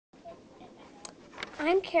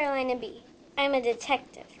I'm Carolina B. I'm a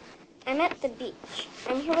detective. I'm at the beach.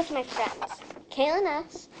 I'm here with my friends, Kaylin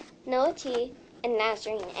S., Noah T., and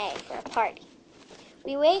Nazarene A. for a party.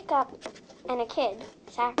 We wake up and a kid,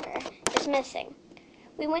 Sacker, is missing.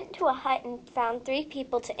 We went to a hut and found 3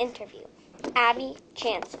 people to interview, Abby,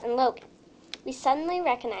 Chance, and Logan. We suddenly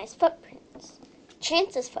recognized footprints,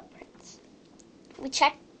 Chance's footprints. We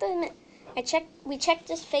checked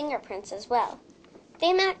his fingerprints as well.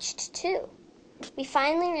 They matched too. We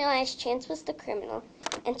finally realized Chance was the criminal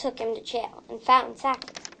and took him to jail and found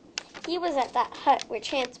Sacker. He was at that hut where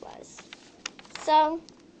Chance was. So,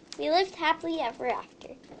 we lived happily ever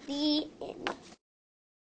after. The end.